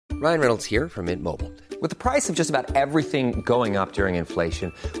Ryan Reynolds here from Mint Mobile. With the price of just about everything going up during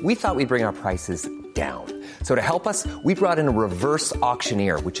inflation, we thought we'd bring our prices down. So to help us, we brought in a reverse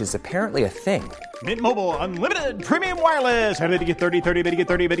auctioneer, which is apparently a thing. Mint Mobile Unlimited Premium Wireless. How to get 30, 30, bit to get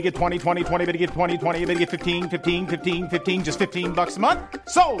 30, bit to get 20, 20, 20, bit to get 20, 20, bit to get 15, 15, 15, 15, just $15 a month?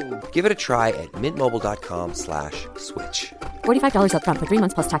 Sold! Give it a try at mintmobile.com/switch. $45 up front for 3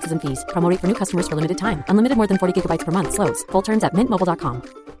 months plus taxes and fees. Promo rate for new customers for limited time. Unlimited more than 40 gigabytes per month. Slows full terms at mintmobile.com.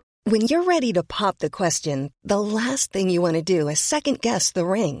 When you're ready to pop the question, the last thing you want to do is second-guess the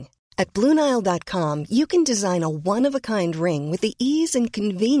ring. At BlueNile.com, you can design a one-of-a-kind ring with the ease and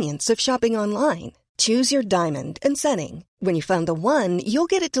convenience of shopping online. Choose your diamond and setting. When you find the one, you'll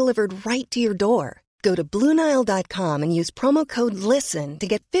get it delivered right to your door. Go to BlueNile.com and use promo code LISTEN to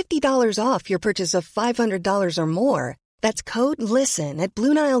get $50 off your purchase of $500 or more. That's code LISTEN at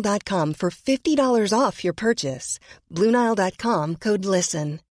BlueNile.com for $50 off your purchase. BlueNile.com, code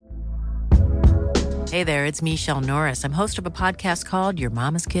LISTEN. Hey there, it's Michelle Norris. I'm host of a podcast called Your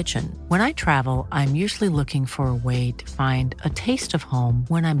Mama's Kitchen. When I travel, I'm usually looking for a way to find a taste of home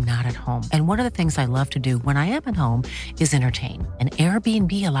when I'm not at home. And one of the things I love to do when I am at home is entertain. And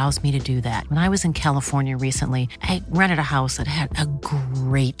Airbnb allows me to do that. When I was in California recently, I rented a house that had a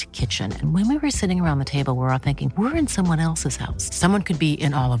great kitchen. And when we were sitting around the table, we're all thinking, we're in someone else's house. Someone could be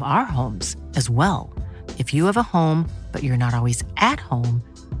in all of our homes as well. If you have a home, but you're not always at home,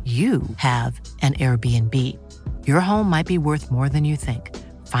 you have an Airbnb. Your home might be worth more than you think.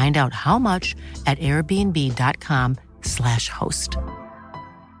 Find out how much at airbnb.com/host.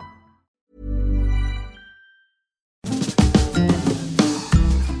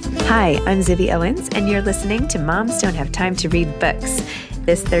 Hi, I'm Zibby Owens, and you're listening to Moms Don't Have Time to Read Books.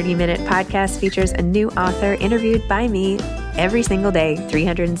 This 30-minute podcast features a new author interviewed by me every single day,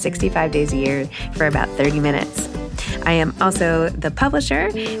 365 days a year, for about 30 minutes. I am also the publisher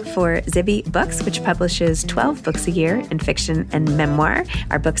for Zibby Books, which publishes 12 books a year in fiction and memoir.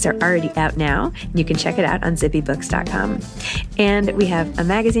 Our books are already out now. You can check it out on zibbybooks.com. And we have a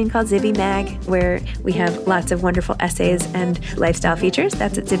magazine called Zibby Mag, where we have lots of wonderful essays and lifestyle features.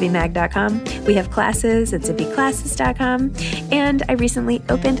 That's at zibbymag.com. We have classes at zibbyclasses.com. And I recently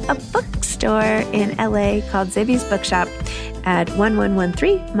opened a bookstore in LA called Zibby's Bookshop at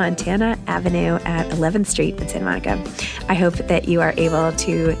 1113 Montana Avenue at 11th Street in Santa Monica. I hope that you are able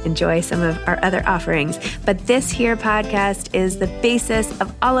to enjoy some of our other offerings. But this here podcast is the basis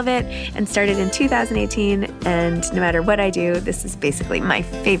of all of it and started in 2018. And no matter what I do, this is basically my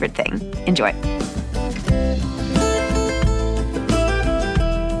favorite thing. Enjoy.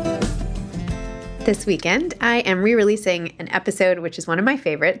 This weekend, I am re-releasing an episode, which is one of my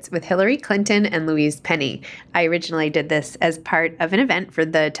favorites, with Hillary Clinton and Louise Penny. I originally did this as part of an event for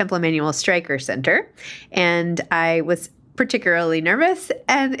the Temple Emanuel Stryker Center, and I was particularly nervous,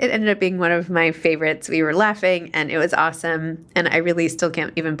 and it ended up being one of my favorites. We were laughing, and it was awesome, and I really still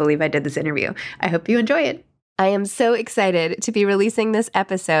can't even believe I did this interview. I hope you enjoy it. I am so excited to be releasing this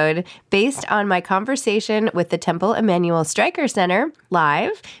episode based on my conversation with the Temple Emanuel Stryker Center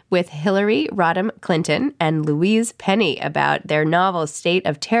live with Hillary Rodham Clinton and Louise Penny about their novel State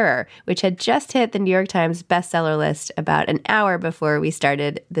of Terror, which had just hit the New York Times bestseller list about an hour before we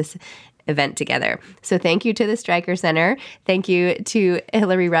started this event together. So thank you to the Stryker Center. Thank you to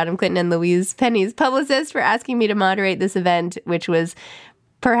Hillary Rodham Clinton and Louise Penny's publicist for asking me to moderate this event, which was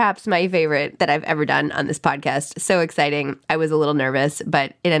perhaps my favorite that I've ever done on this podcast. So exciting. I was a little nervous,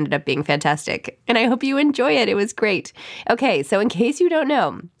 but it ended up being fantastic. And I hope you enjoy it. It was great. Okay, so in case you don't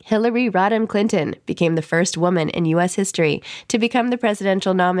know, Hillary Rodham Clinton became the first woman in U.S. history to become the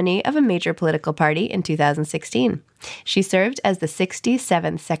presidential nominee of a major political party in 2016. She served as the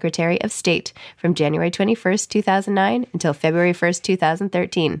 67th Secretary of State from January 21st, 2009 until February 1st,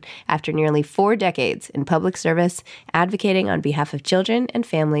 2013, after nearly 4 decades in public service, advocating on behalf of children and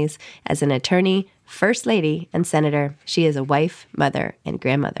families as an attorney, first lady, and senator. She is a wife, mother, and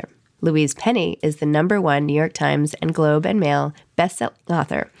grandmother. Louise Penny is the #1 New York Times and Globe and Mail bestselling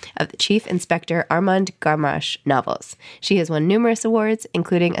author of the Chief Inspector Armand Gamache novels. She has won numerous awards,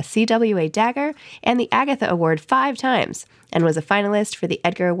 including a CWA Dagger and the Agatha Award 5 times, and was a finalist for the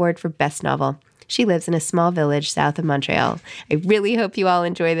Edgar Award for Best Novel. She lives in a small village south of Montreal. I really hope you all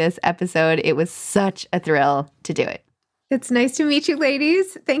enjoy this episode. It was such a thrill to do it. It's nice to meet you,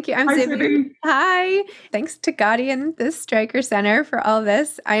 ladies. Thank you. I'm Zibby. Hi. Thanks to Gotti and the Stryker Center for all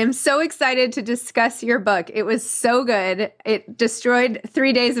this. I am so excited to discuss your book. It was so good. It destroyed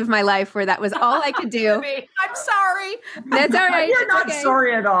 3 days of my life where that was all I could do. I'm sorry. That's all right. You're not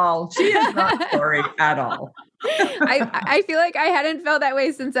sorry at all. She is not sorry at all. I feel like I hadn't felt that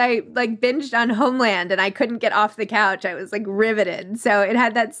way since I binged on Homeland and I couldn't get off the couch. I was riveted. So it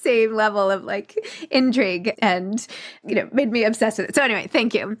had that same level of intrigue and, made me obsessed with it. So anyway,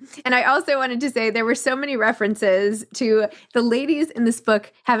 thank you. And I also wanted to say there were so many references to the ladies in this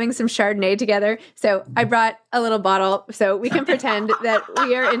book having some Chardonnay together. So I brought a little bottle so we can pretend that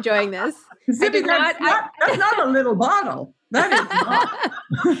we are enjoying this. That's not a little bottle. That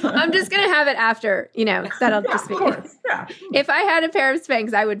is not. I'm just going to have it after, that'll just be it. Yeah. If I had a pair of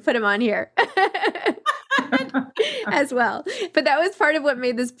Spanx, I would put them on here as well. But that was part of what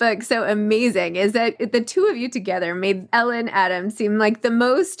made this book so amazing, is that the two of you together made Ellen Adams seem like the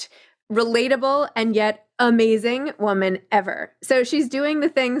most relatable and yet amazing woman ever. So she's doing the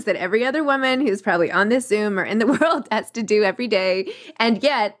things that every other woman who's probably on this Zoom or in the world has to do every day, and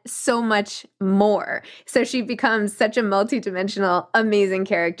yet so much more. So she becomes such a multidimensional, amazing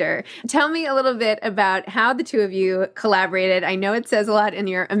character. Tell me a little bit about how the two of you collaborated. I know it says a lot in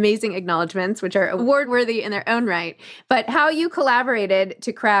your amazing acknowledgments, which are award-worthy in their own right, but how you collaborated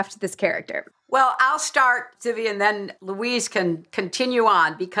to craft this character. Well, I'll start, Zibby, and then Louise can continue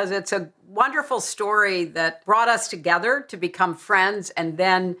on, because it's a wonderful story that brought us together to become friends and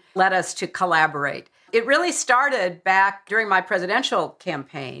then led us to collaborate. It really started back during my presidential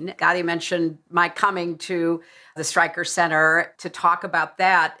campaign. Gadi mentioned my coming to the Stryker Center to talk about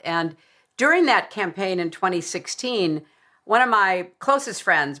that. And during that campaign in 2016, one of my closest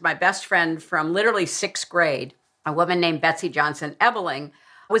friends, my best friend from literally sixth grade, a woman named Betsy Johnson Ebeling,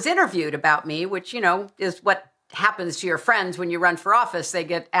 was interviewed about me, which, is what happens to your friends when you run for office. They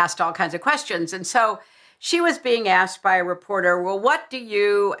get asked all kinds of questions. And so she was being asked by a reporter, well, what do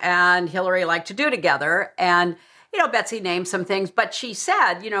you and Hillary like to do together? And, Betsy named some things, but she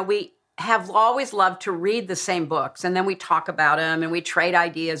said, we have always loved to read the same books. And then we talk about them and we trade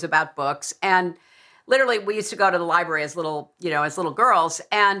ideas about books. And literally we used to go to the library as little girls.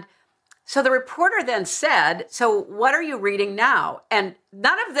 And so the reporter then said, so what are you reading now? And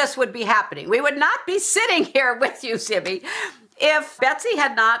none of this would be happening. We would not be sitting here with you, Sibby, if Betsy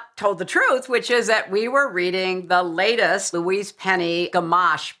had not told the truth, which is that we were reading the latest Louise Penny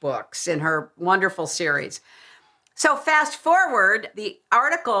Gamache books in her wonderful series. So fast forward, the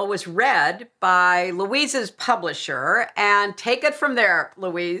article was read by Louise's publisher, and take it from there,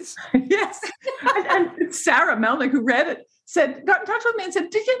 Louise. Yes. And Sarah Melnick, who read it, got in touch with me and said,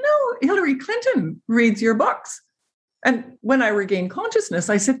 did you know Hillary Clinton reads your books? And when I regained consciousness,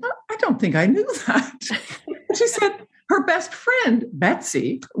 I said, no, I don't think I knew that. She said, her best friend,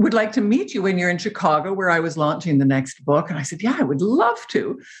 Betsy, would like to meet you when you're in Chicago, where I was launching the next book. And I said, yeah, I would love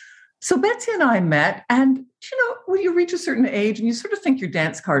to. So Betsy and I met, and when you reach a certain age and you sort of think your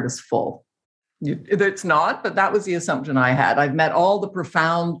dance card is full, it's not, but that was the assumption I had. I have made all the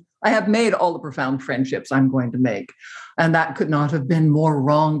profound friendships I'm going to make. And that could not have been more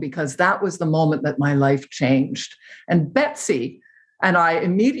wrong, because that was the moment that my life changed. And Betsy and I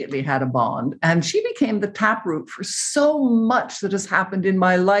immediately had a bond, and she became the taproot for so much that has happened in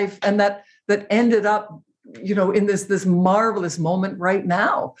my life, and that ended up, in this marvelous moment right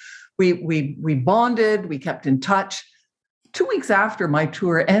now. We bonded, we kept in touch. 2 weeks after my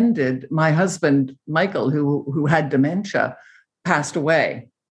tour ended, my husband, Michael, who had dementia, passed away.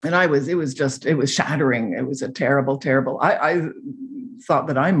 And it was shattering. It was a terrible, terrible. I thought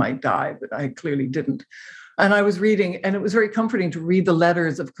that I might die, but I clearly didn't. And I was reading, and it was very comforting to read the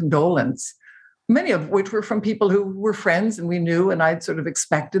letters of condolence, many of which were from people who were friends and we knew, and I'd sort of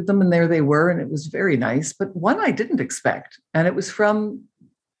expected them, and there they were, and it was very nice. But one I didn't expect, and it was from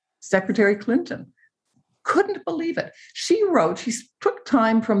Secretary Clinton. Couldn't believe it. She took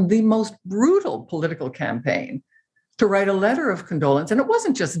time from the most brutal political campaign to write a letter of condolence. And it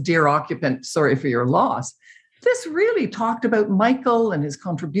wasn't just, dear occupant, sorry for your loss. This really talked about Michael and his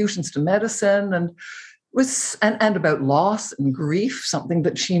contributions to medicine, and about loss and grief, something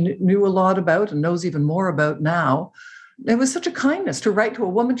that she knew a lot about and knows even more about now. It was such a kindness to write to a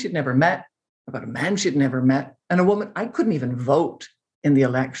woman she'd never met, about a man she'd never met, and a woman I couldn't even vote in the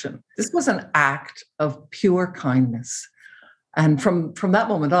election. This was an act of pure kindness. And from that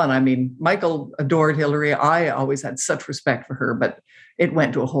moment on, Michael adored Hillary. I always had such respect for her, but it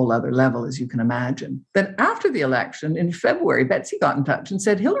went to a whole other level, as you can imagine. Then after the election in February, Betsy got in touch and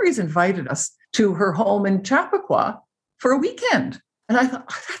said, Hillary's invited us to her home in Chappaqua for a weekend. And I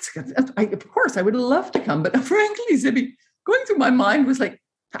thought, that's good. Of course, I would love to come. But frankly, Zibby, going through my mind was like,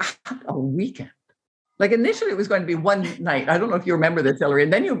 a weekend. Like initially it was going to be one night. I don't know if you remember this, Hillary.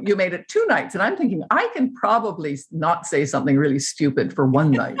 And then you made it 2 nights. And I'm thinking, I can probably not say something really stupid for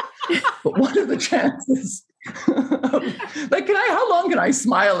one night. But what are the chances? Like, how long can I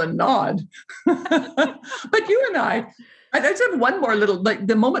smile and nod? But you and I just have one more little, like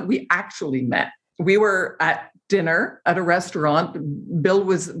the moment we actually met, we were at dinner at a restaurant. Bill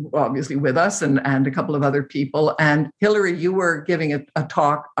was obviously with us and a couple of other people. And Hillary, you were giving a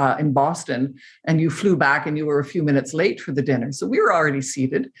talk in Boston, and you flew back and you were a few minutes late for the dinner. So we were already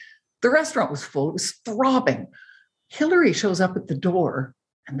seated. The restaurant was full. It was throbbing. Hillary shows up at the door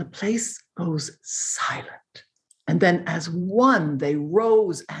and the place goes silent. And then as one, they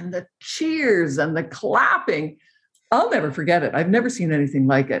rose, and the cheers and the clapping. I'll never forget it. I've never seen anything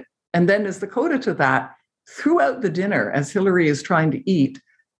like it. And then as the coda to that, throughout the dinner, as Hillary is trying to eat,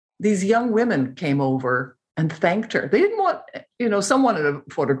 these young women came over and thanked her. They didn't want, some wanted a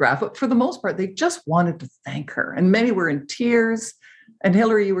photograph, but for the most part, they just wanted to thank her. And many were in tears. And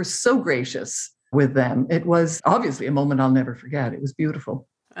Hillary, you were so gracious with them. It was obviously a moment I'll never forget. It was beautiful.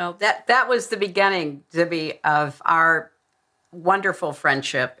 Well, that was the beginning, Zibby, of our wonderful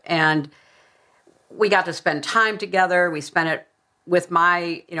friendship. And we got to spend time together. We spent it with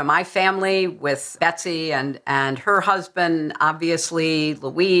my family, with Betsy and her husband. Obviously,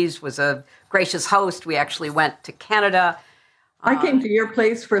 Louise was a gracious host. We actually went to Canada. I came to your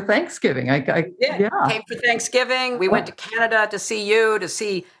place for Thanksgiving. Came for Thanksgiving. We went to Canada to see you, to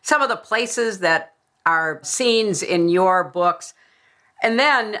see some of the places that are scenes in your books. And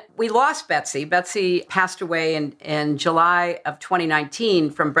then we lost Betsy. Betsy passed away in July of 2019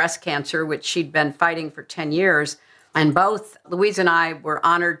 from breast cancer, which she'd been fighting for 10 years. And both Louise and I were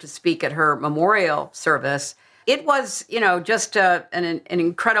honored to speak at her memorial service. It was, just an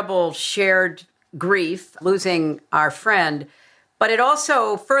incredible shared grief, losing our friend. But it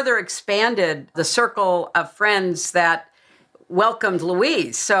also further expanded the circle of friends that welcomed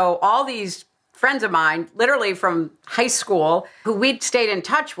Louise. So all these friends of mine, literally from high school, who we'd stayed in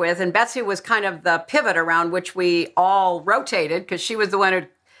touch with, and Betsy was kind of the pivot around which we all rotated, because she was the one who'd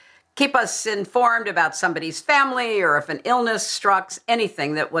keep us informed about somebody's family or if an illness struck,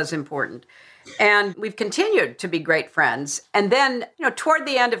 anything that was important. And we've continued to be great friends. And then, toward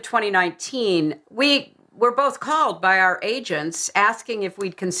the end of 2019, we were both called by our agents asking if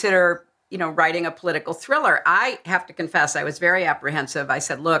we'd consider, writing a political thriller. I have to confess, I was very apprehensive. I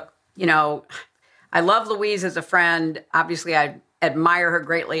said, look, I love Louise as a friend. Obviously, I admire her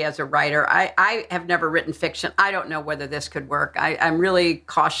greatly as a writer. I have never written fiction. I don't know whether this could work. I'm really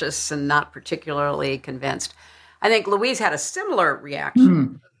cautious and not particularly convinced. I think Louise had a similar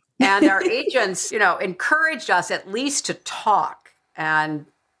reaction. And our agents, encouraged us at least to talk. And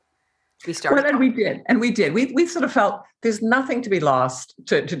we started. Well, and we did. We sort of felt there's nothing to be lost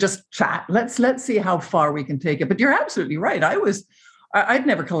to just chat. Let's see how far we can take it. But you're absolutely right. I'd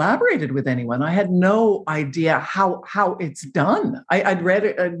never collaborated with anyone. I had no idea how it's done. I'd read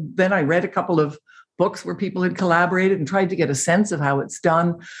it, then I read a couple of books where people had collaborated and tried to get a sense of how it's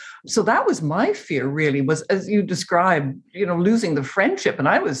done. So that was my fear, really, was, as you described, losing the friendship. And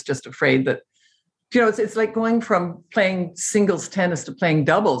I was just afraid that, it's like going from playing singles tennis to playing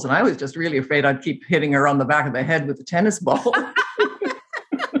doubles. And I was just really afraid I'd keep hitting her on the back of the head with a tennis ball.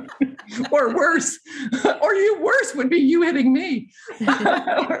 Or worse, would be you hitting me.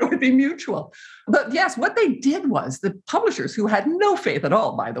 It would be mutual. But yes, what they did was the publishers, who had no faith at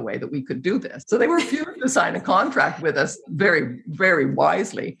all, by the way, that we could do this. So they refused to sign a contract with us very, very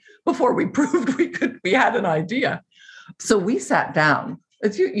wisely before we proved we had an idea. So we sat down.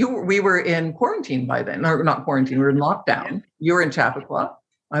 We were in quarantine by then, or not quarantine, we were in lockdown. You were in Chappaqua.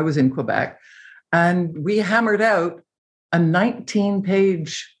 I was in Quebec. And we hammered out a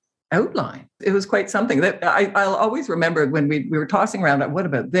 19-page outline. It was quite something that I'll always remember when we were tossing around, what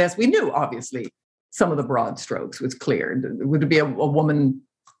about this? We knew, obviously, some of the broad strokes was clear. Would it be a woman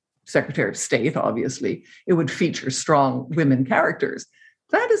Secretary of State? Obviously, it would feature strong women characters.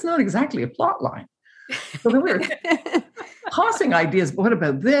 That is not exactly a plot line. So we were tossing ideas, but what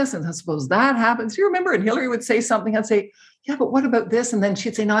about this? And I suppose that happens. You remember, and Hillary would say something, I'd say, yeah, but what about this? And then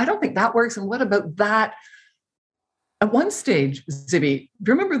she'd say, no, I don't think that works. And what about that? At one stage, Zibby,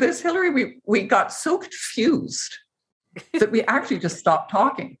 do you remember this, Hillary? We got so confused that we actually just stopped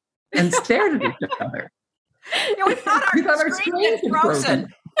talking and stared at each other. Yeah, we thought our screen had frozen.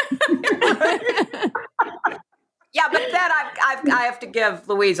 Yeah, but then I have to give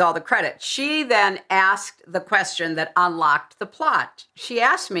Louise all the credit. She then asked the question that unlocked the plot. She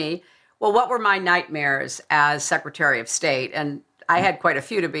asked me, well, what were my nightmares as Secretary of State? And I had quite a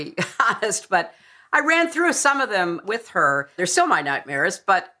few, to be honest, but I ran through some of them with her. They're still my nightmares,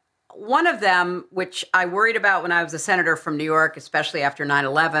 but one of them, which I worried about when I was a senator from New York, especially after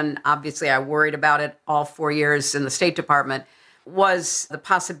 9/11, obviously I worried about it all 4 years in the State Department, was the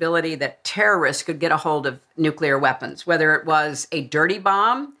possibility that terrorists could get a hold of nuclear weapons, whether it was a dirty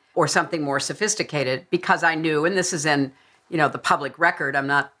bomb or something more sophisticated, because I knew, and this is in, the public record, I'm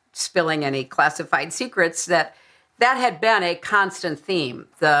not spilling any classified secrets, that had been a constant theme.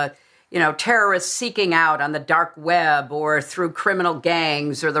 The, terrorists seeking out on the dark web or through criminal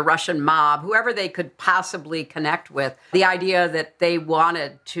gangs or the Russian mob, whoever they could possibly connect with, the idea that they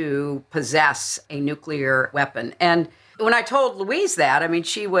wanted to possess a nuclear weapon. And when I told Louise that,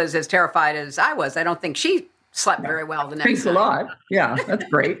 she was as terrified as I was. I don't think she slept very well the next night. Thanks a lot. Yeah, that's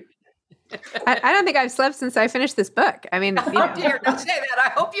great. I don't think I've slept since I finished this book. Oh dear, don't say that. I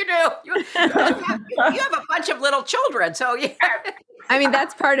hope you do. You have a bunch of little children, so yeah.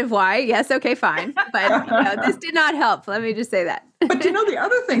 That's part of why. Yes, okay, fine. But this did not help. Let me just say that. But the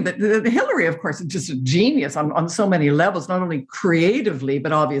other thing that Hillary, of course, is just a genius on so many levels, not only creatively,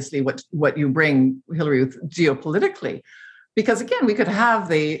 but obviously what you bring, Hillary, with geopolitically. Because again, we could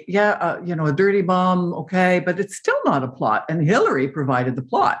have a dirty bomb, okay, but it's still not a plot. And Hillary provided the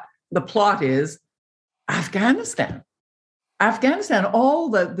plot. The plot is Afghanistan. All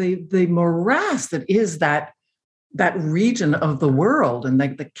the morass that is that region of the world, and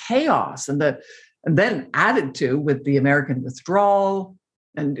the chaos, and then added to with the American withdrawal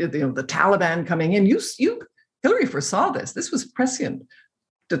and the Taliban coming in. Hillary foresaw this. This was prescient.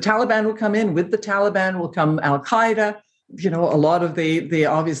 The Taliban will come in. With the Taliban will come Al Qaeda. A lot of the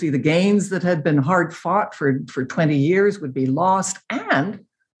obviously the gains that had been hard fought for 20 years would be lost, and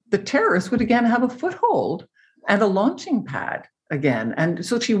the terrorists would again have a foothold and a launching pad again. And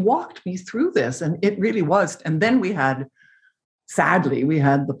so she walked me through this, and it really was. And then sadly, we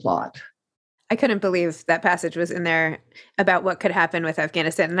had the plot. I couldn't believe that passage was in there about what could happen with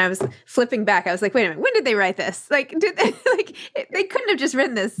Afghanistan. And I was flipping back. I was like, wait a minute, when did they write this? They couldn't have just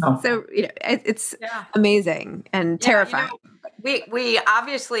written this. No. So, it's amazing and terrifying. We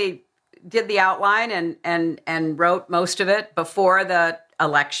obviously did the outline and wrote most of it before the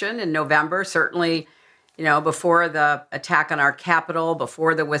election in November, certainly, before the attack on our capital,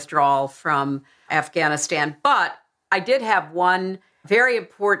 before the withdrawal from Afghanistan. But I did have one very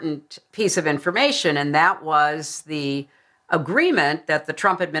important piece of information, and that was the agreement that the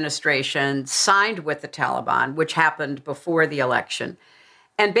Trump administration signed with the Taliban, which happened before the election.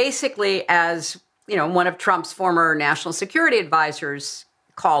 And basically, as one of Trump's former national security advisors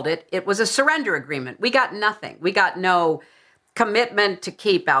called it, it was a surrender agreement. We got nothing. We got no commitment to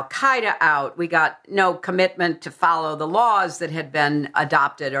keep Al Qaeda out. We got no commitment to follow the laws that had been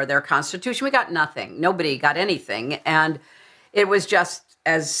adopted or their constitution. We got nothing. Nobody got anything. And it was just,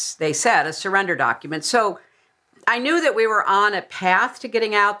 as they said, a surrender document. So I knew that we were on a path to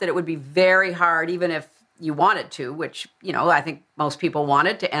getting out, that it would be very hard, even if you wanted to, which, I think most people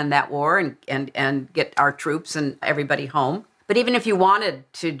wanted to end that war and get our troops and everybody home. But even if you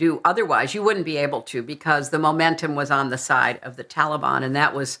wanted to do otherwise, you wouldn't be able to, because the momentum was on the side of the Taliban. And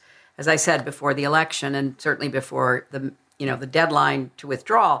that was, as I said, before the election, and certainly before the deadline to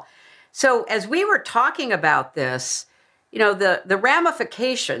withdraw. So as we were talking about this, the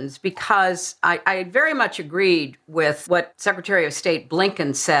ramifications, because I very much agreed with what Secretary of State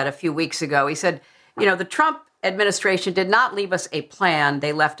Blinken said a few weeks ago. He said, the Trump administration did not leave us a plan.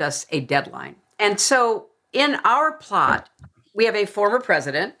 They left us a deadline. And so in our plot, we have a former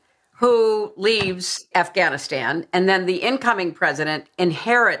president who leaves Afghanistan, and then the incoming president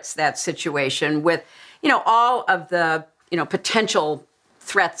inherits that situation with, all of the, potential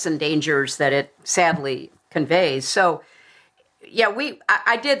threats and dangers that it sadly conveys. So, yeah,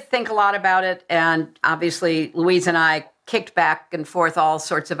 I did think a lot about it, and obviously Louise and I kicked back and forth all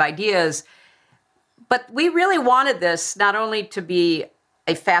sorts of ideas, but we really wanted this not only to be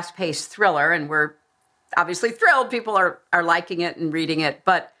a fast-paced thriller, and we're obviously thrilled people are liking it and reading it,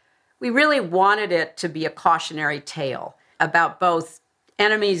 but we really wanted it to be a cautionary tale about both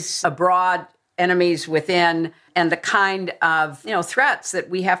enemies abroad, enemies within, and the kind of threats that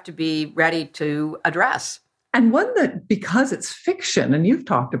we have to be ready to address. And one that, because it's fiction, and you've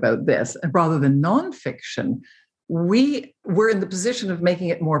talked about this, rather than nonfiction, we were in the position of making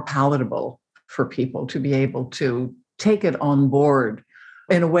it more palatable for people to be able to take it on board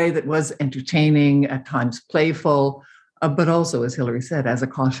in a way that was entertaining, at times playful, but also, as Hillary said, as a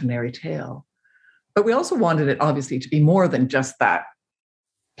cautionary tale. But we also wanted it, obviously, to be more than just that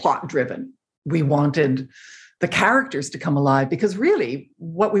plot-driven. We wanted the characters to come alive, because really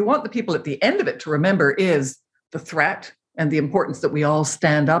what we want the people at the end of it to remember is the threat and the importance that we all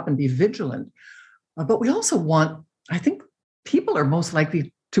stand up and be vigilant. But we also want, I think people are most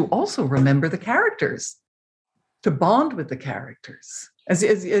likely to also remember the characters, to bond with the characters. As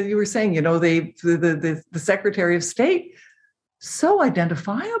you were saying, the Secretary of State so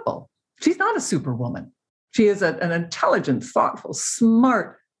identifiable. She's not a superwoman. She is an intelligent, thoughtful,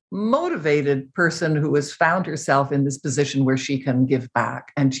 smart, motivated person who has found herself in this position where she can give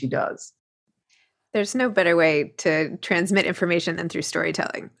back, and she does. There's no better way to transmit information than through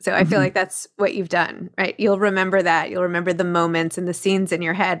storytelling. So I feel like that's what you've done, right? You'll remember that. You'll remember the moments and the scenes in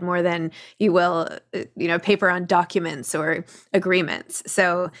your head more than you will, paper on documents or agreements.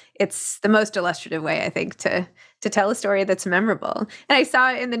 So it's the most illustrative way, I think, to tell a story that's memorable. And I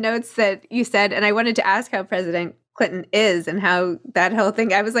saw in the notes that you said, and I wanted to ask how President Clinton is and how that whole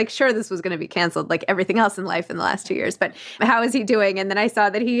thing, I was like, sure, this was going to be canceled like everything else in life in the last 2 years, but how is he doing? And then I saw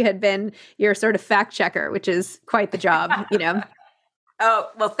that he had been your sort of fact checker, which is quite the job, Oh,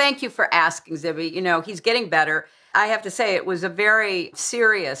 well, thank you for asking, Zibby. He's getting better. I have to say it was a very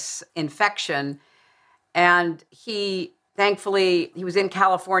serious infection. And thankfully, he was in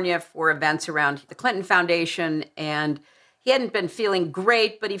California for events around the Clinton Foundation, and he hadn't been feeling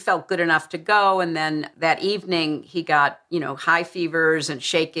great, but he felt good enough to go. And then that evening he got, high fevers and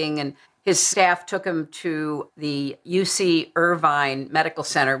shaking, and his staff took him to the UC Irvine Medical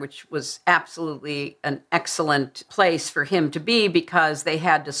Center, which was absolutely an excellent place for him to be because they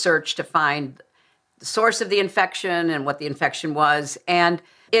had to search to find the source of the infection and what the infection was. And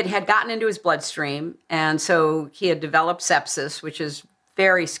it had gotten into his bloodstream. And so he had developed sepsis, which is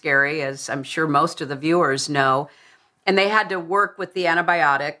very scary, as I'm sure most of the viewers know. And they had to work with the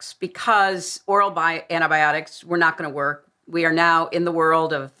antibiotics because oral antibiotics were not going to work. We are now in the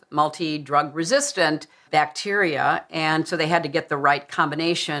world of multi-drug resistant bacteria. And so they had to get the right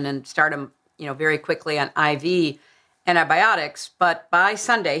combination and start him, very quickly on IV antibiotics. But by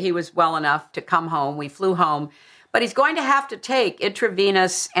Sunday, he was well enough to come home. We flew home. But he's going to have to take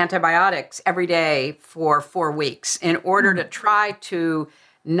intravenous antibiotics every day for 4 weeks in order to try to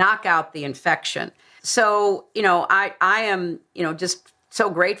knock out the infection. So, I am, just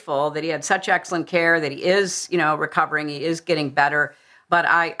so grateful that he had such excellent care, that he is, recovering, he is getting better. But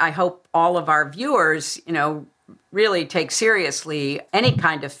I hope all of our viewers, really take seriously any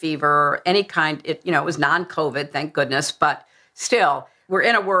kind of fever, any kind, it was non-COVID, thank goodness. But still, we're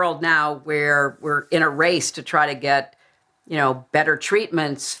in a world now where we're in a race to try to get, better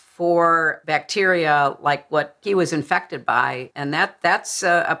treatments for bacteria like what he was infected by. And that's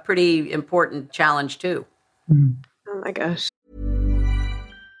a pretty important challenge too. Oh my gosh.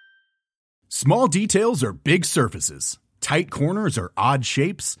 Small details are big surfaces. Tight corners are odd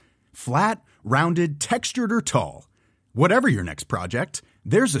shapes. Flat, rounded, textured, or tall. Whatever your next project,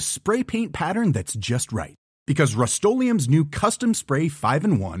 there's a spray paint pattern that's just right. Because Rust-Oleum's new Custom Spray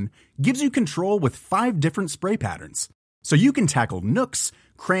 5-in-1 gives you control with 5 different spray patterns. So you can tackle nooks,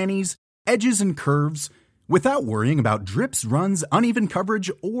 crannies, edges, and curves without worrying about drips, runs, uneven coverage,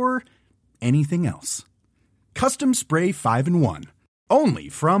 or anything else. Custom Spray 5-in-1. Only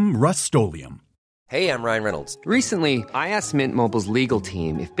from Rust-Oleum. Hey, I'm Ryan Reynolds. Recently, I asked Mint Mobile's legal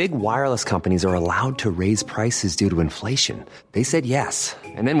team if big wireless companies are allowed to raise prices due to inflation. They said yes.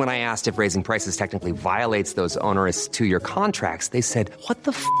 And then when I asked if raising prices technically violates those onerous 2-year contracts, they said, "What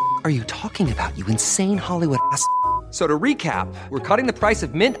the f*** are you talking about, you insane Hollywood ass?" So to recap, we're cutting the price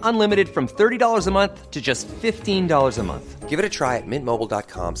of Mint Unlimited from $30 a month to just $15 a month. Give it a try at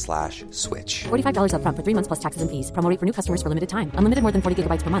mintmobile.com/switch. $45 up front for 3 months plus taxes and fees. Promo rate for new customers for limited time. Unlimited more than 40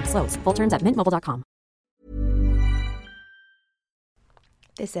 gigabytes per month. Slows full terms at mintmobile.com.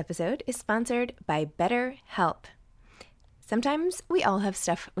 This episode is sponsored by BetterHelp. Sometimes we all have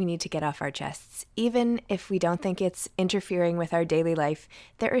stuff we need to get off our chests. Even if we don't think it's interfering with our daily life,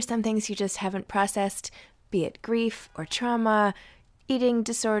 there are some things you just haven't processed, be it grief or trauma, eating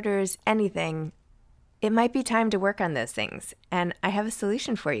disorders, anything. It might be time to work on those things, and I have a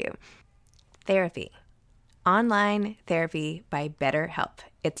solution for you. Therapy. Online therapy by BetterHelp.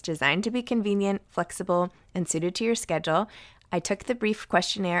 It's designed to be convenient, flexible, and suited to your schedule. I took the brief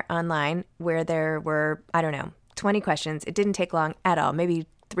questionnaire online where there were, 20 questions. It didn't take long at all, maybe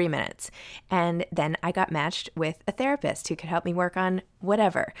 3 minutes. And then I got matched with a therapist who could help me work on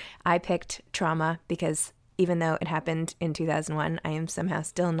whatever. I picked trauma because even though it happened in 2001, I am somehow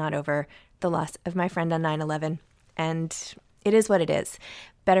still not over the loss of my friend on 9/11. And it is what it is.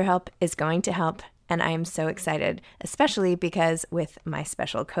 BetterHelp is going to help, and I am so excited, especially because with my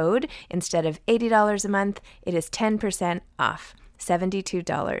special code, instead of $80 a month, it is 10% off,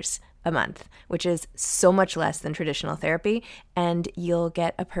 $72 a month, which is so much less than traditional therapy, and you'll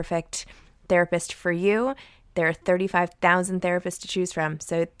get a perfect therapist for you. There are 35,000 therapists to choose from,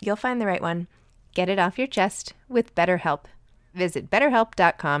 so you'll find the right one. Get it off your chest with BetterHelp. Visit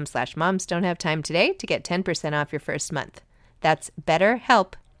betterhelp.com/momsdon'thavetime today to get 10% off your first month. That's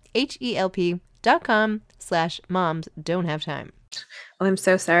BetterHelp, HELP, betterhelp.com/moms-don't-have-time. Well, I'm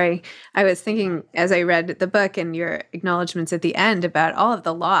so sorry. I was thinking as I read the book and your acknowledgments at the end about all of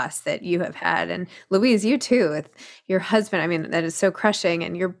the loss that you have had. And Louise, you too, with your husband. I mean, that is so crushing.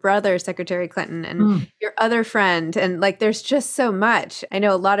 And your brother, Secretary Clinton, and your other friend. And like, there's just so much. I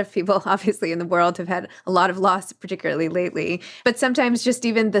know a lot of people, obviously, in the world have had a lot of loss, particularly lately. But sometimes just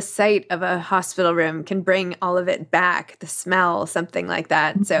even the sight of a hospital room can bring all of it back, the smell, something like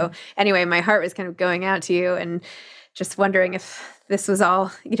that. So anyway, my heart was kind of going out to you and just wondering if this was all,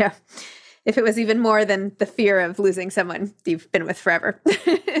 if it was even more than the fear of losing someone you've been with forever,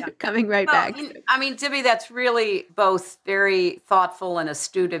 coming right back. I mean, Debbie, that's really both very thoughtful and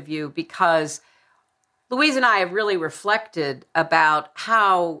astute of you, because Louise and I have really reflected about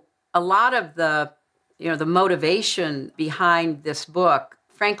how a lot of the motivation behind this book,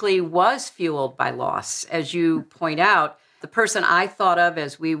 frankly, was fueled by loss. As you point out, the person I thought of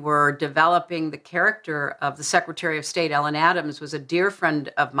as we were developing the character of the Secretary of State, Ellen Adams, was a dear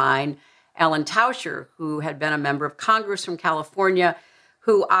friend of mine, Ellen Tauscher, who had been a member of Congress from California,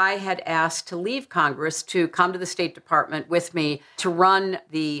 who I had asked to leave Congress to come to the State Department with me to run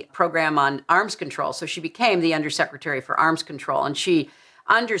the program on arms control. So she became the Undersecretary for Arms Control, and she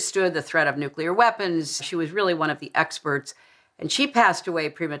understood the threat of nuclear weapons. She was really one of the experts, and she passed away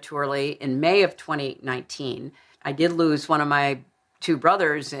prematurely in May of 2019. I did lose one of my two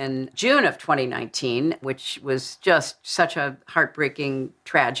brothers in June of 2019, which was just such a heartbreaking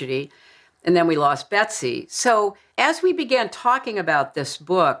tragedy. And then we lost Betsy. So as we began talking about this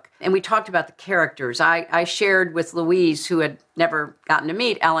book, and we talked about the characters, I shared with Louise, who had never gotten to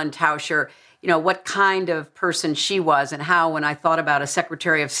meet Ellen Tauscher, what kind of person she was, and how, when I thought about a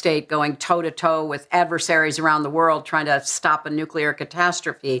Secretary of State going toe-to-toe with adversaries around the world trying to stop a nuclear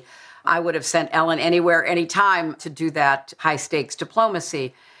catastrophe, I would have sent Ellen anywhere, anytime to do that high-stakes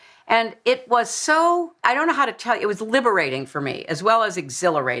diplomacy. And it was so, I don't know how to tell you, it was liberating for me as well as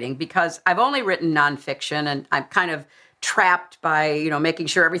exhilarating, because I've only written nonfiction, and I'm kind of trapped by, making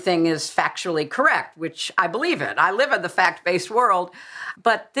sure everything is factually correct, which I believe in. I live in the fact-based world.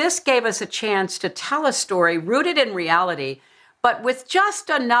 But this gave us a chance to tell a story rooted in reality, but with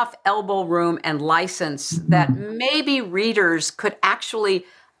just enough elbow room and license that maybe readers could actually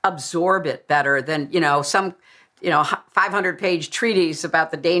absorb it better than, some 500-page treatise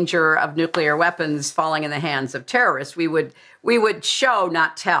about the danger of nuclear weapons falling in the hands of terrorists. We would show,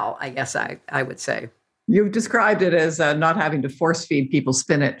 not tell, I guess I would say. You've described it as not having to force feed people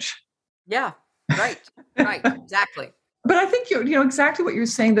spinach. Yeah, right, exactly. But I think you exactly what you're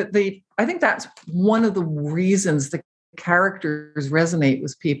saying, that I think that's one of the reasons the characters resonate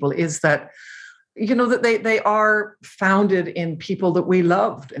with people, is that that they are founded in people that we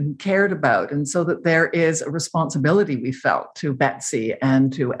loved and cared about. And so that there is a responsibility we felt to Betsy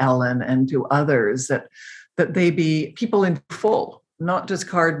and to Ellen and to others, that they be people in full, not just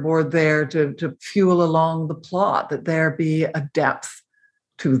cardboard there to fuel along the plot, that there be a depth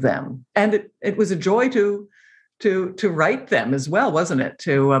to them. And it was a joy to write them as well, wasn't it?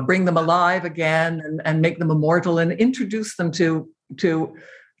 To bring them alive again and make them immortal and introduce them to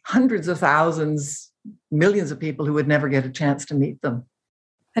hundreds of thousands, millions of people who would never get a chance to meet them.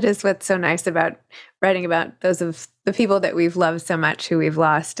 That is what's so nice about writing about those of the people that we've loved so much, who we've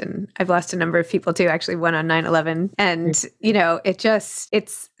lost. And I've lost a number of people too, actually one on 9/11. And,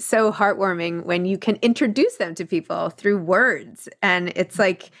 it's so heartwarming when you can introduce them to people through words. And it's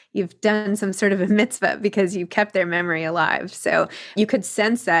like you've done some sort of a mitzvah because you kept their memory alive. So you could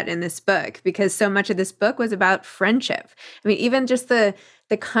sense that in this book, because so much of this book was about friendship. I mean, even just the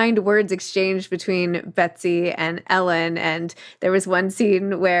kind words exchanged between Betsy and Ellen. And there was one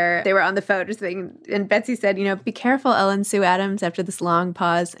scene where they were on the phone or something, and Betsy said, be careful, Ellen Sue Adams, after this long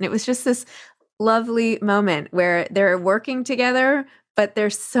pause. And it was just this lovely moment where they're working together, but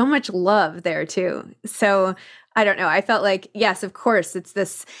there's so much love there too. So I don't know. I felt like, yes, of course, it's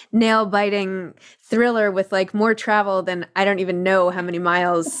this nail-biting thriller with like more travel than I don't even know how many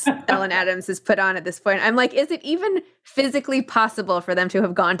miles Ellen Adams has put on at this point. I'm like, is it even physically possible for them to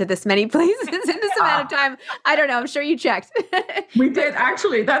have gone to this many places in this amount of time? I don't know. I'm sure you checked. We did.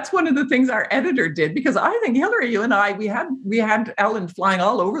 Actually, that's one of the things our editor did, because I think, Hillary, you and I, we had Ellen flying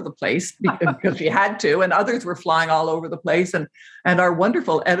all over the place because she had to, and others were flying all over the place. And our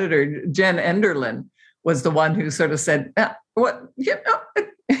wonderful editor, Jen Enderlin, was the one who sort of said, how can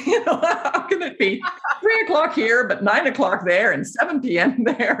it be 3:00 here, but 9:00 there and 7 p.m.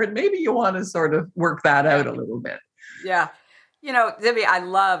 there? And maybe you want to sort of work that out a little bit. Yeah. Debbie, I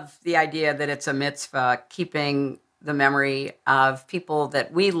love the idea that it's a mitzvah, keeping the memory of people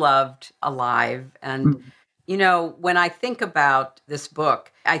that we loved alive. And When I think about this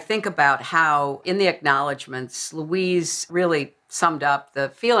book, I think about how in the acknowledgments, Louise really summed up the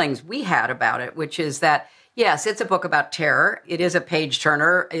feelings we had about it, which is that, yes, it's a book about terror. It is a page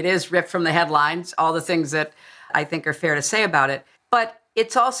turner. It is ripped from the headlines, all the things that I think are fair to say about it. But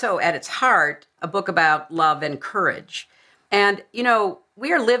it's also at its heart a book about love and courage. And,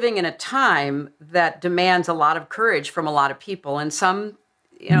 we are living in a time that demands a lot of courage from a lot of people. And some,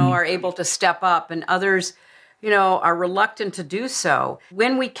 are able to step up and others, are reluctant to do so.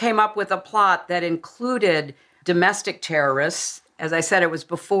 When we came up with a plot that included domestic terrorists, as I said, it was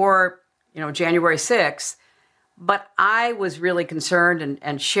before, January 6th, but I was really concerned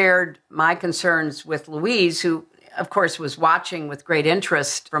and shared my concerns with Louise, who, of course, was watching with great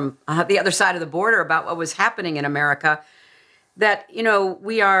interest from the other side of the border about what was happening in America, that,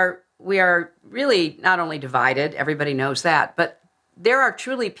 we are really not only divided, everybody knows that, but there are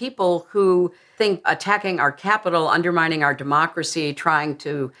truly people who think attacking our Capitol, undermining our democracy, trying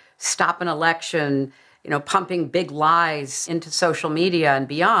to stop an election, pumping big lies into social media and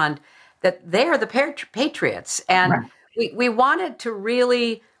beyond, that they are the patriots. And right. we wanted to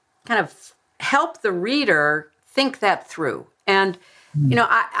really kind of help the reader think that through. And,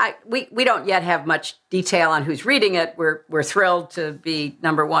 we don't yet have much detail on who's reading it. We're thrilled to be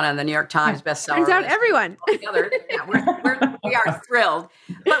number one on the New York Times bestseller. Turns out everyone. Yeah, we are thrilled.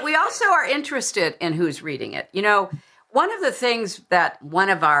 But we also are interested in who's reading it. One of the things that one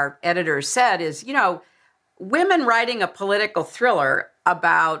of our editors said is, women writing a political thriller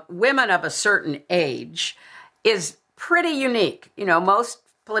about women of a certain age is pretty unique. Most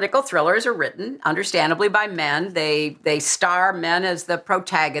political thrillers are written, understandably, by men. They star men as the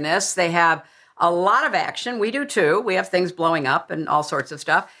protagonists. They have a lot of action. We do too. We have things blowing up and all sorts of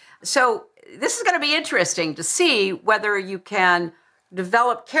stuff. So this is going to be interesting to see whether you can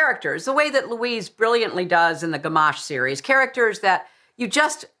develop characters the way that Louise brilliantly does in the Gamache series, characters that you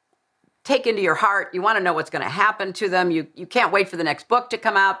just take into your heart. You want to know what's going to happen to them. You can't wait for the next book to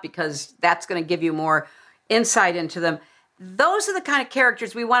come out because that's going to give you more insight into them. Those are the kind of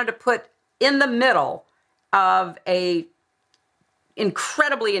characters we wanted to put in the middle of a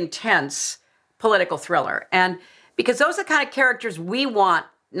incredibly intense political thriller. And because those are the kind of characters we want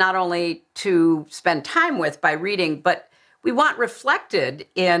not only to spend time with by reading, but we want reflected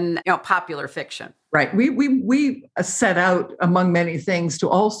in popular fiction. Right. We set out, among many things, to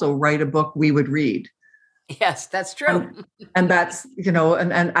also write a book we would read. Yes, that's true. And that's,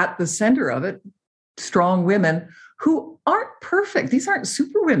 and at the center of it, strong women who aren't perfect. These aren't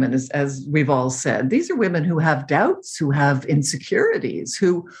superwomen, as we've all said. These are women who have doubts, who have insecurities,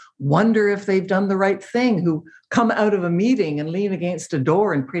 who wonder if they've done the right thing, who come out of a meeting and lean against a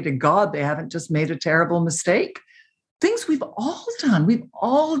door and pray to God they haven't just made a terrible mistake. Things we've all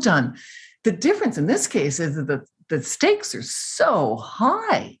done. The difference in this case is that the stakes are so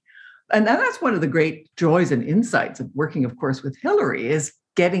high. And that's one of the great joys and insights of working, of course, with Hillary, is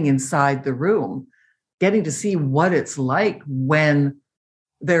getting inside the room, getting to see what it's like when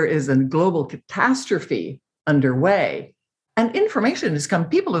there is a global catastrophe underway. And information has come.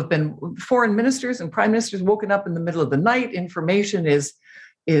 People have been, foreign ministers and prime ministers, woken up in the middle of the night. Information is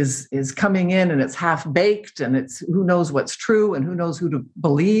coming in and it's half-baked and it's who knows what's true and who knows who to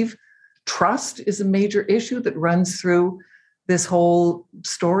believe. Trust is a major issue that runs through this whole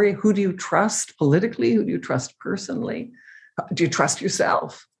story. Who do you trust politically? Who do you trust personally? Do you trust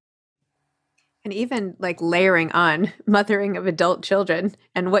yourself? And even like layering on mothering of adult children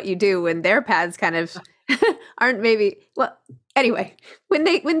and what you do when their paths kind of aren't maybe, well, anyway, when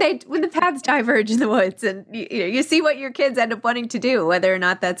the paths diverge in the woods and you see what your kids end up wanting to do, whether or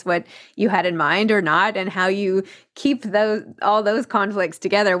not that's what you had in mind or not, and how you keep all those conflicts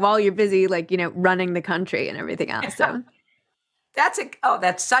together while you're busy, running the country and everything else. So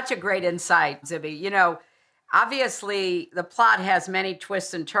that's such a great insight, Zibby. Obviously, the plot has many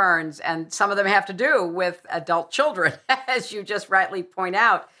twists and turns, and some of them have to do with adult children, as you just rightly point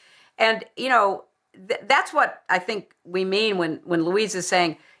out. And, that's what I think we mean when Louise is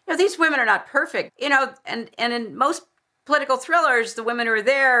saying, these women are not perfect, and in most political thrillers, the women who are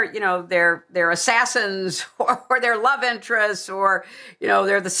there, they're assassins or they're love interests or,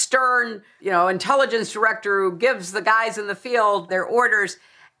 they're the stern, intelligence director who gives the guys in the field their orders.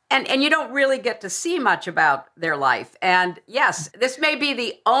 And you don't really get to see much about their life. And yes, this may be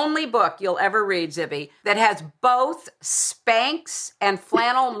the only book you'll ever read, Zibby, that has both Spanx and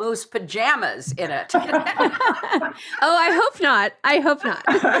flannel moose pajamas in it. Oh, I hope not.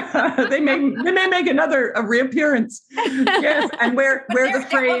 They may make a reappearance. Yes, and where the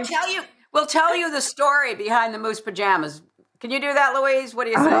phrase. We'll tell you the story behind the moose pajamas. Can you do that, Louise? What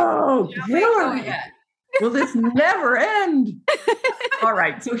do you think? Oh, Go ahead. Will this never end? All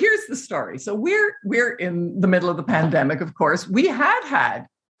right. So here's the story. So we're in the middle of the pandemic, of course. We had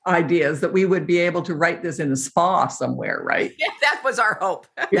ideas that we would be able to write this in a spa somewhere, right? Yeah, that was our hope.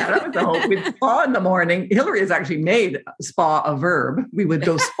 Yeah, that was the hope. We'd spa in the morning. Hillary has actually made spa a verb. We would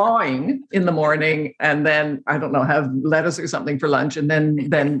go spawing in the morning and then, I don't know, have lettuce or something for lunch and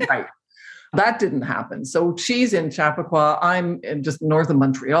then right. That didn't happen. So she's in Chappaqua. I'm just north of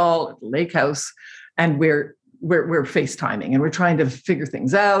Montreal at the lake house. And we're FaceTiming and we're trying to figure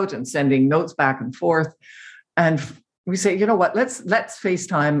things out and sending notes back and forth. And we say, you know what, let's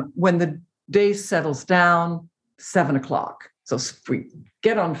FaceTime when the day settles down, 7:00. So we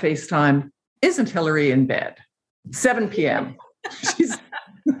get on FaceTime. Isn't Hillary in bed? 7 p.m. She's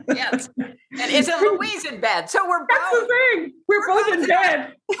yes. And isn't Louise in bed? So we're both. That's the thing. We're both in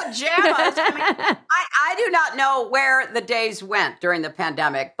bed. Pajamas. I do not know where the days went during the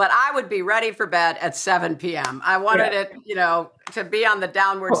pandemic, but I would be ready for bed at 7 p.m. I wanted it, to be on the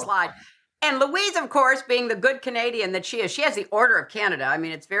downward slide. And Louise, of course, being the good Canadian that she has the Order of Canada. I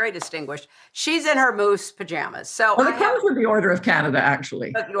mean, it's very distinguished. She's in her moose pajamas. So it comes with the Order of Canada,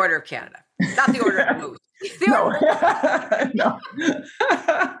 actually. The Order of Canada, not the Order of the Moose. No.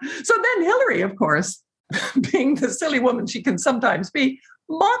 So then Hillary, of course, being the silly woman she can sometimes be,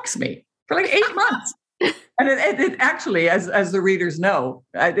 mocks me for like 8 months. And it actually, as the readers know,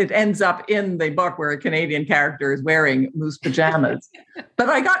 it ends up in the book where a Canadian character is wearing moose pajamas. But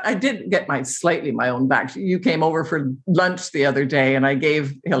I did get my own back. You came over for lunch the other day, and I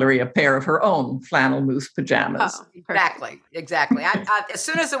gave Hillary a pair of her own flannel moose pajamas. Oh, exactly. I, as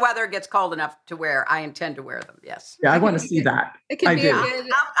soon as the weather gets cold enough to wear, I intend to wear them. Yes. Yeah, I want to see that. It could be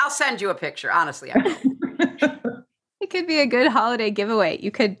I'll send you a picture. Honestly, I will. It could be a good holiday giveaway. You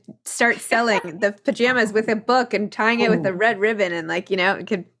could start selling the pajamas with a book and tying it with a red ribbon and it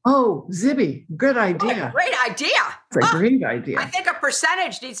could. Oh, Zibby, good idea. Oh, great idea. It's a great idea. I think a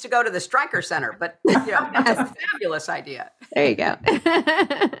percentage needs to go to the Stryker Center, but that's a fabulous idea. There you go.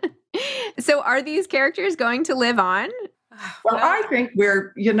 So are these characters going to live on? Well, I think we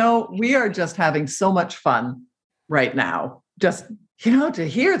are just having so much fun right now. Just, to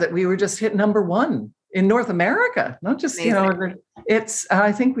hear that we were just hit number 1 in North America, not just,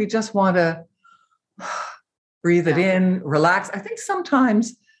 I think we just want to breathe it in, relax. I think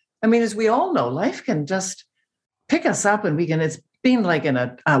sometimes, as we all know, life can just pick us up and it's been like in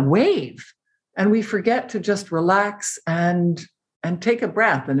a wave and we forget to just relax and take a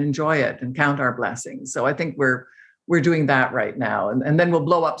breath and enjoy it and count our blessings. So I think we're doing that right now. And then we'll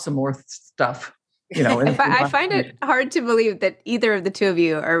blow up some more stuff. I find it hard to believe that either of the two of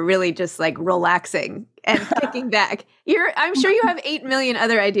you are really just like relaxing and kicking back. I'm sure you have 8 million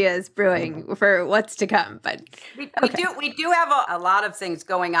other ideas brewing for what's to come, but we do have a lot of things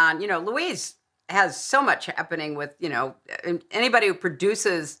going on. Louise has so much happening with, anybody who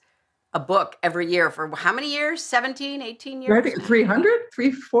produces a book every year for how many years? 17, 18 years? I think 300,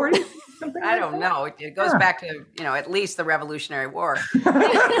 340? I don't know. It goes back to, at least the Revolutionary War.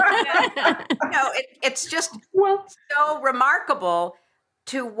 It's just so remarkable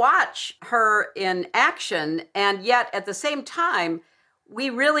to watch her in action. And yet at the same time, we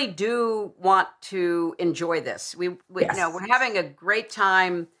really do want to enjoy this. We're having a great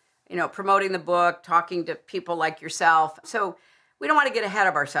time, promoting the book, talking to people like yourself. So we don't want to get ahead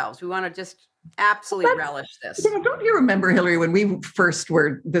of ourselves. We want to just absolutely relish this. Don't you remember, Hillary, when we first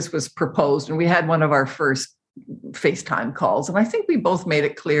this was proposed and we had one of our first FaceTime calls, and I think we both made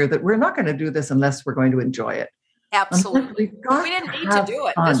it clear that we're not going to do this unless we're going to enjoy it. Absolutely. We didn't need to do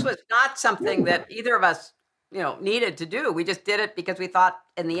it. Fun. This was not something that either of us, needed to do. We just did it because we thought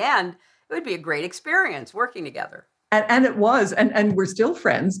in the end it would be a great experience working together. And it was, and we're still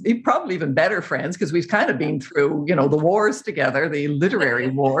friends, probably even better friends, because we've kind of been through, the wars together, the literary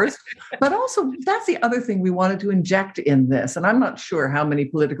wars. But also, that's the other thing we wanted to inject in this. And I'm not sure how many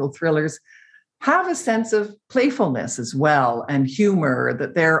political thrillers have a sense of playfulness as well, and humor,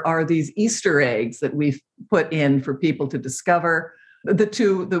 that there are these Easter eggs that we've put in for people to discover.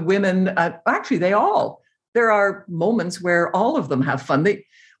 The women, actually, there are moments where all of them have fun.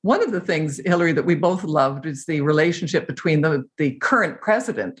 One of the things, Hillary, that we both loved is the relationship between the current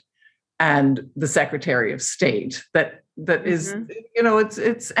president and the Secretary of State. That is,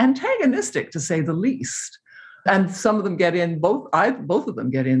 it's antagonistic to say the least. And some of them get in, both of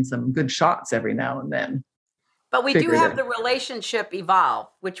them get in some good shots every now and then. But we do have the relationship evolve,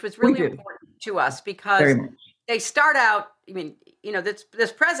 which was really important to us because they start out,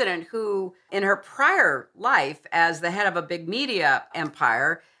 this president who in her prior life as the head of a big media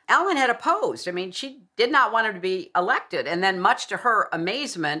empire, Ellen had opposed. She did not want him to be elected. And then much to her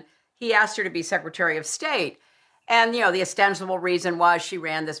amazement, he asked her to be Secretary of State. And, the ostensible reason was she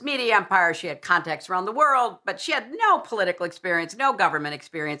ran this media empire. She had contacts around the world, but she had no political experience, no government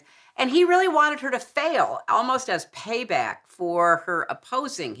experience. And he really wanted her to fail, almost as payback for her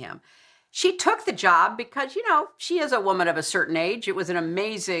opposing him. She took the job because, she is a woman of a certain age. It was an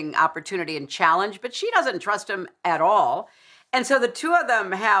amazing opportunity and challenge, but she doesn't trust him at all. And so the two of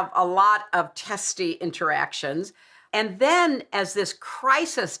them have a lot of testy interactions. And then as this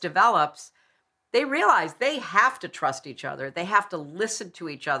crisis develops, they realize they have to trust each other. They have to listen to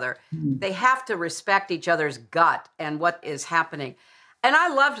each other. They have to respect each other's gut and what is happening. And I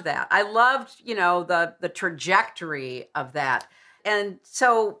loved that. I loved, the trajectory of that. And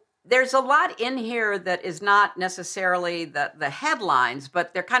so there's a lot in here that is not necessarily the headlines,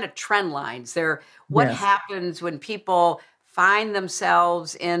 but they're kind of trend lines. They're what happens when people find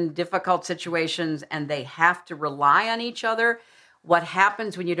themselves in difficult situations and they have to rely on each other. What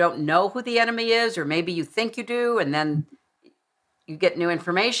happens when you don't know who the enemy is, or maybe you think you do, and then you get new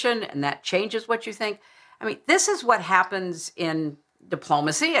information and that changes what you think. I mean, this is what happens in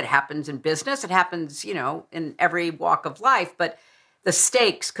diplomacy. It happens in business. It happens, in every walk of life. But the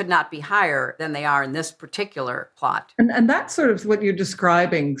stakes could not be higher than they are in this particular plot. And that's sort of what you're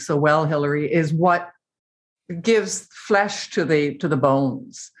describing so well, Hillary, is what gives flesh to the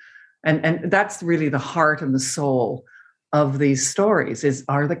bones. And that's really the heart and the soul of these stories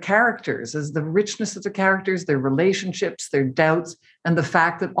are the characters, is the richness of the characters, their relationships, their doubts, and the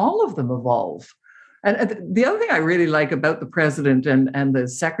fact that all of them evolve. And the other thing I really like about the president and the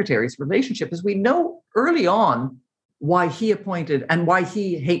secretary's relationship is we know early on why he appointed and why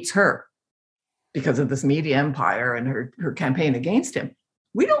he hates her because of this media empire and her campaign against him.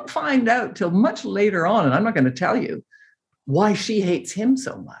 We don't find out till much later on, and I'm not going to tell you, why she hates him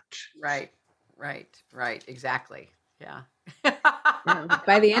so much. Right. Exactly. Yeah.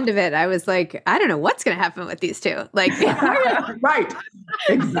 By the end of it, I was like, I don't know what's going to happen with these two. Like, right.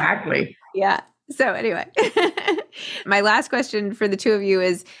 Exactly. Yeah. So anyway, my last question for the two of you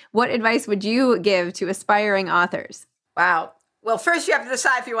is, what advice would you give to aspiring authors? Wow. Well, first you have to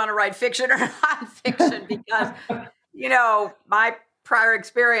decide if you want to write fiction or nonfiction, because, my prior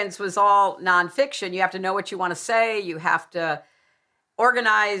experience was all nonfiction. You have to know what you want to say. You have to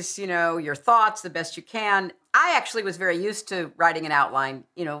organize, your thoughts the best you can. I actually was very used to writing an outline.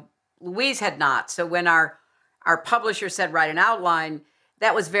 Louise had not. So when our publisher said write an outline,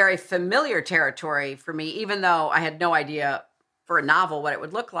 that was very familiar territory for me, even though I had no idea for a novel what it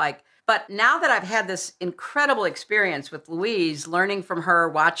would look like. But now that I've had this incredible experience with Louise, learning from her,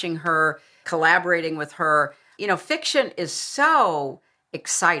 watching her, collaborating with her, fiction is so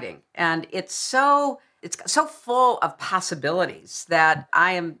exciting, and it's so full of possibilities that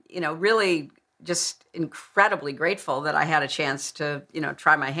I am, really just incredibly grateful that I had a chance to,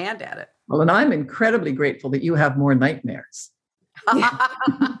 try my hand at it. Well, and I'm incredibly grateful that you have more nightmares.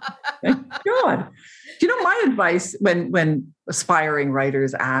 Thank God. My advice when aspiring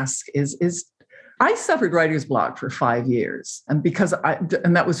writers ask is I suffered writer's block for 5 years. And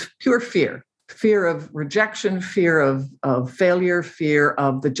and that was pure fear of rejection, fear of failure, fear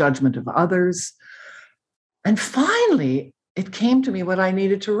of the judgment of others. And finally, it came to me what I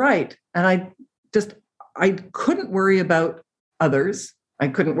needed to write. And I couldn't worry about others. I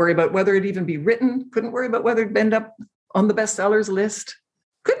couldn't worry about whether it'd even be written, couldn't worry about whether it'd end up on the bestsellers list,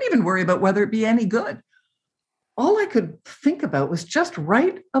 couldn't even worry about whether it'd be any good. All I could think about was just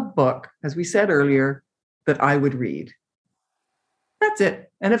write a book, as we said earlier, that I would read. That's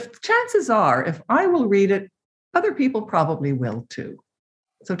it. And chances are, if I will read it, other people probably will too.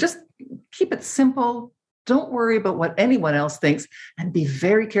 So just keep it simple. Don't worry about what anyone else thinks, and be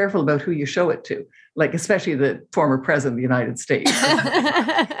very careful about who you show it to, like especially the former president of the United States.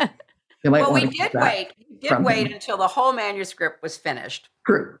 Well, we did wait until the whole manuscript was finished.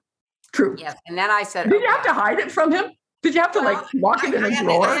 True. Yes. And then I said, Did you have to hide it from him? Did you have to lock it in a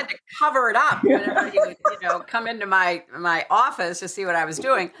drawer? I had to cover it up whenever he would, come into my office to see what I was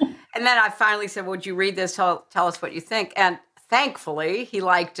doing. And then I finally said, would you read this? Tell us what you think. And thankfully, he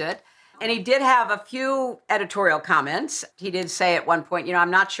liked it. And he did have a few editorial comments. He did say at one point, I'm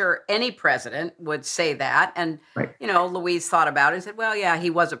not sure any president would say that. And, right. Louise thought about it and said, well, yeah,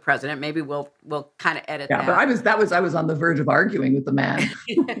 he was a president. Maybe we'll kind of edit that. But I was on the verge of arguing with the man.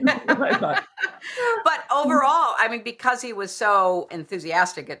 But overall, because he was so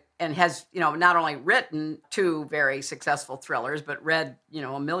enthusiastic and has, not only written 2 very successful thrillers, but read,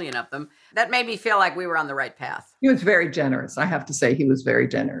 a million of them, that made me feel like we were on the right path. He was very generous. I have to say he was very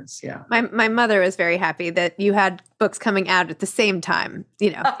generous. Yeah. My mother was very happy that you had books coming out at the same time,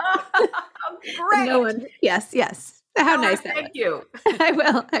 Great. Yes. How nice that Thank was. you. I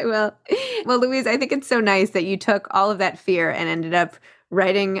will. Well, Louise, I think it's so nice that you took all of that fear and ended up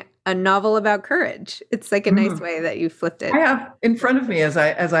writing a novel about courage. It's like a nice way that you flipped it. I have in front of me as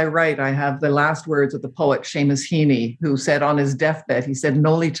I write, I have the last words of the poet Seamus Heaney, who said on his deathbed, he said,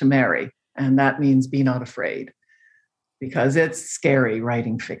 "Noli timere," and that means be not afraid, because it's scary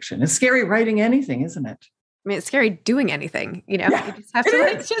writing fiction. It's scary writing anything, isn't it? I mean, it's scary doing anything, you just have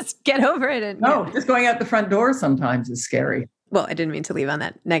to just get over it. And just going out the front door sometimes is scary. Well, I didn't mean to leave on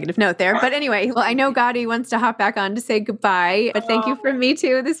that negative note there. But anyway, I know Gotti wants to hop back on to say goodbye. But thank you from me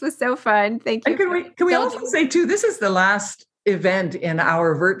too. This was so fun. Thank you. And can we also say too, this is the last event in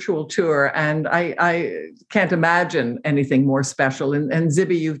our virtual tour. And I can't imagine anything more special. And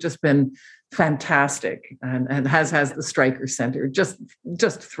Zibby, you've just been fantastic and has the Stryker Center. Just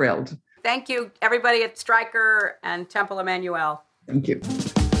thrilled. Thank you, everybody at Stryker and Temple Emmanuel. Thank you.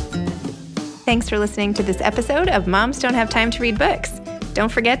 Thanks for listening to this episode of Moms Don't Have Time to Read Books.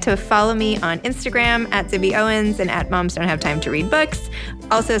 Don't forget to follow me on Instagram at Zibby Owens and at Moms Don't Have Time to Read Books.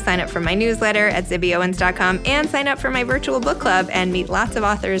 Also sign up for my newsletter at zibbyowens.com and sign up for my virtual book club and meet lots of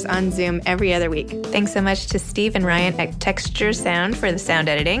authors on Zoom every other week. Thanks so much to Steve and Ryan at Texture Sound for the sound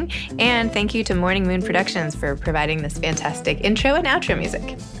editing. And thank you to Morning Moon Productions for providing this fantastic intro and outro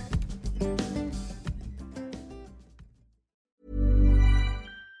music.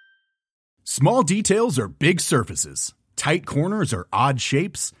 Small details are big surfaces. Tight corners are odd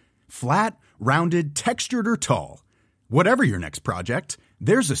shapes. Flat, rounded, textured, or tall. Whatever your next project,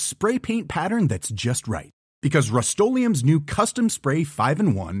 there's a spray paint pattern that's just right. Because Rust-Oleum's new Custom Spray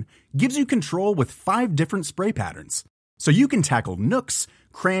 5-in-1 gives you control with 5 different spray patterns. So you can tackle nooks,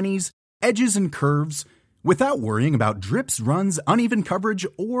 crannies, edges, and curves without worrying about drips, runs, uneven coverage,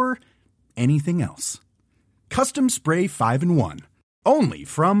 or anything else. Custom Spray 5-in-1. Only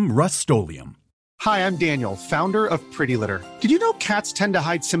from Rust-Oleum. Hi, I'm Daniel, founder of Pretty Litter. Did you know cats tend to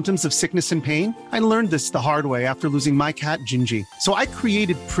hide symptoms of sickness and pain? I learned this the hard way after losing my cat, Gingy. So I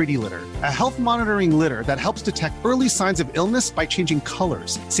created Pretty Litter, a health monitoring litter that helps detect early signs of illness by changing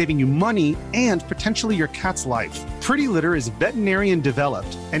colors, saving you money and potentially your cat's life. Pretty Litter is veterinarian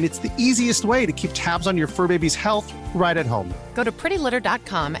developed, and it's the easiest way to keep tabs on your fur baby's health right at home. Go to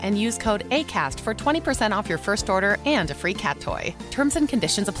prettylitter.com and use code ACAST for 20% off your first order and a free cat toy. Terms and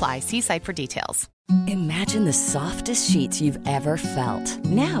conditions apply. See site for details. Imagine the softest sheets you've ever felt.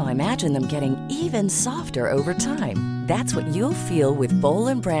 Now imagine them getting even softer over time. That's what you'll feel with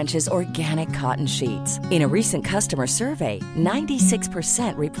Boll & Branch's organic cotton sheets. In a recent customer survey,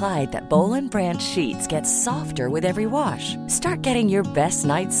 96% replied that Boll & Branch sheets get softer with every wash. Start getting your best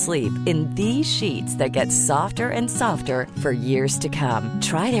night's sleep in these sheets that get softer and softer for years to come.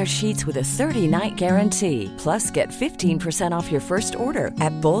 Try their sheets with a 30-night guarantee. Plus, get 15% off your first order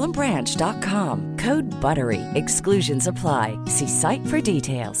at bollandbranch.com. Code BUTTERY. Exclusions apply. See site for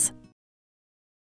details.